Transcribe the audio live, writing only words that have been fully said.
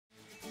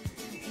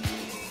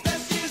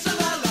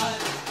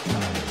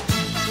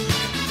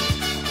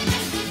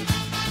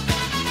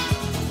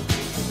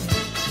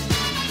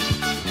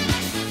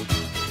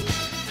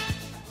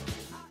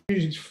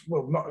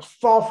well, not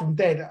far from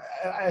dead.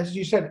 As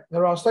you said,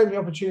 there are so many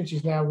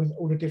opportunities now with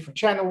all the different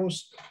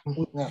channels,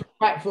 with different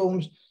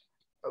platforms.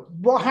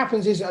 What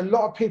happens is a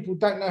lot of people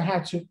don't know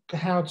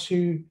how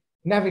to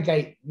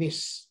navigate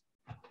this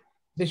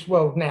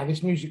world now,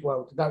 this music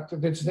world,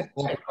 the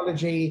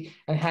technology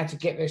and how to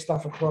get their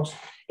stuff across.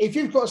 If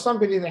you've got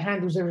somebody that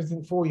handles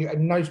everything for you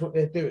and knows what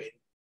they're doing,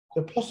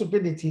 the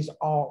possibilities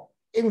are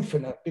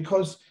infinite,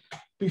 because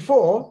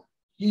before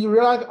you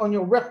relied on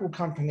your record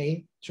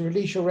company to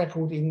release your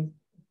record in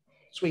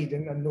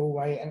Sweden and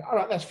Norway, and all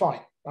right, that's fine,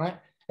 right?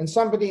 And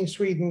somebody in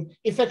Sweden,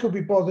 if they could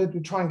be bothered,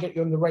 would try and get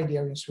you on the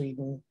radio in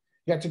Sweden.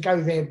 You had to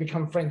go there,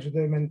 become friends with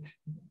them and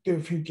do a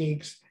few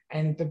gigs,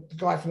 and the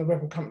guy from the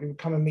record company would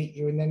come and meet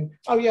you, and then,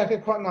 oh yeah, they're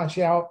quite nice,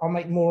 yeah, I'll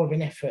make more of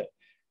an effort.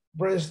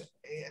 Whereas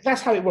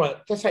that's how it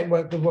worked. That's how it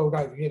worked the world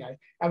over, you know.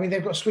 I mean,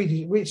 they've got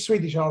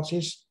Swedish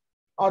artists.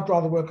 I'd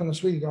rather work on a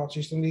Swedish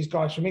artist than these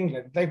guys from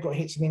England. They've got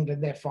hits in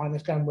England, they're fine.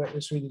 Let's go and work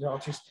with Swedish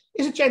artists.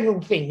 It's a general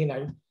thing, you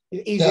know.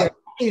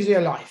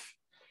 Easier life.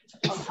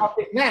 I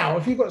think now,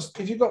 if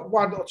you've got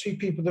one or two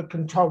people that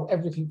control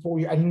everything for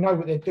you and know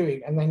what they're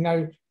doing, and they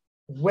know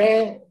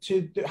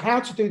how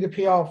to do the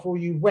PR for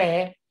you,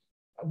 where,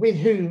 with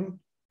whom,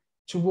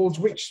 towards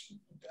which,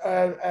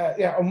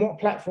 on what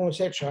platform,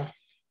 etc.,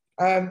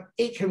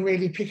 it can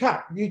really pick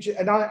up.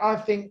 I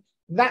think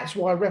that's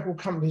why record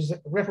companies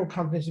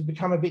have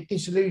become a bit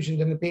disillusioned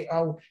and a bit,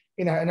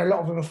 and a lot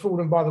of them have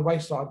fallen by the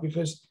wayside,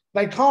 because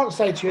they can't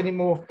say to you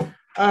anymore,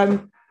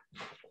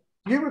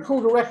 you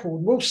record a record,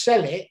 we'll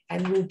sell it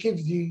and we'll give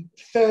you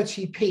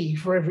 30p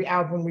for every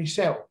album we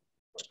sell,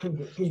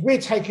 because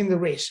we're taking the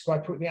risk by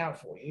putting it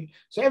out for you.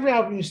 So every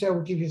album you sell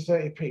will give you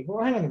 30p.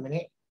 Well, hang on a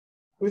minute.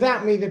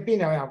 Without me, there'd be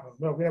no album.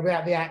 Well,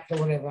 without the act or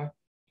whatever.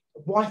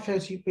 Why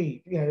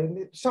 30p? You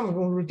know, some of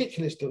them were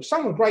ridiculous deals.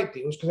 Some were great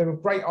deals because they were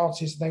great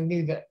artists and they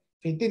knew that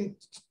if they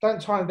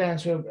don't tie them down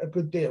to a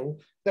good deal,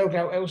 they'll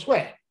go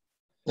elsewhere.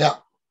 Yeah.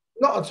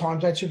 A lot of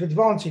times they took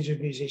advantage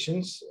of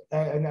musicians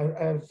and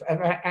of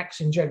acts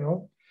in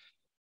general,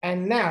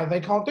 and now they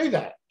can't do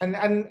that. And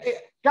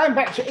going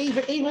back to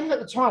even at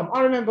the time,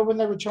 I remember when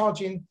they were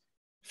charging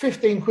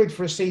 15 quid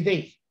for a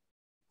CD,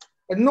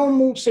 a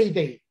normal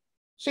CD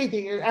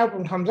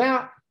album comes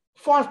out,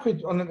 5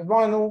 quid on the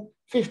vinyl,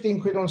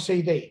 15 quid on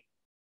CD.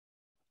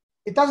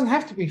 It doesn't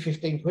have to be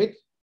 15 quid.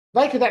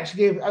 They could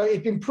actually have,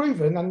 it's been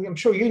proven, and I'm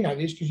sure you know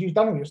this because you've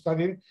done all your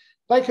studying,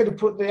 they could have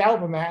put the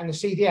album out and the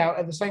CD out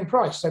at the same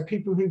price. So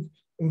people who've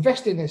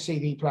invested in a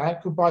CD player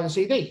could buy the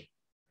CD.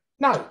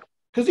 No,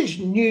 because it's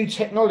new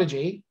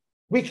technology,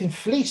 we can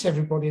fleece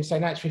everybody and say,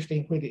 no, it's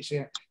 15 quid.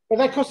 But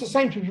they cost the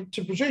same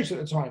to produce at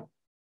the time.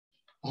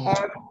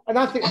 And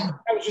I think that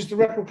was just the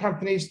record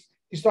companies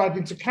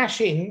deciding to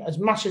cash in as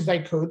much as they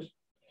could.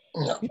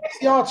 Yeah. Yes,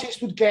 the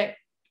artist would get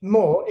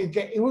more.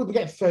 It wouldn't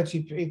get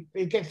 30p.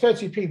 It'd get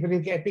 30p, but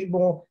it'd get a bit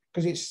more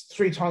because it's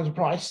 3 times the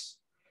price.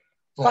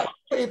 Yeah.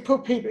 But it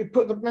put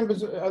the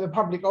members of the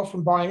public off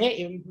from buying it.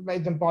 It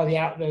made them buy the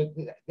album,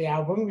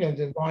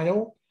 the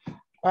vinyl.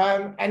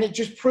 And it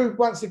just proved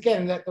once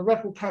again that the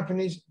record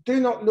companies do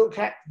not look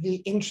at the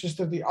interest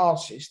of the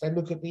artist. They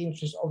look at the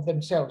interest of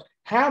themselves.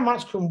 How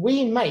much can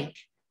we make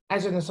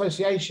as an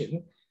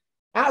association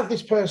out of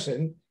this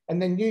person, and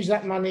then use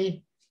that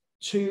money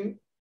to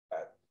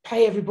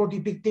pay everybody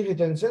big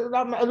dividends? A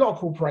lot of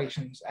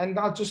corporations. And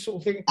I just sort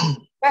of think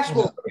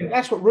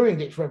that's what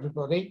ruined it for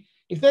everybody.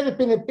 If there'd have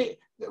been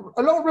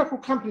a lot of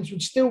record companies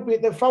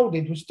that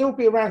folded would still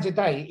be around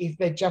today if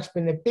they'd just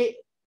been a bit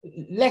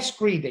less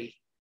greedy.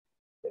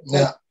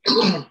 Yeah.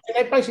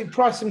 They basically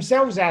priced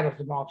themselves out of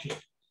the market.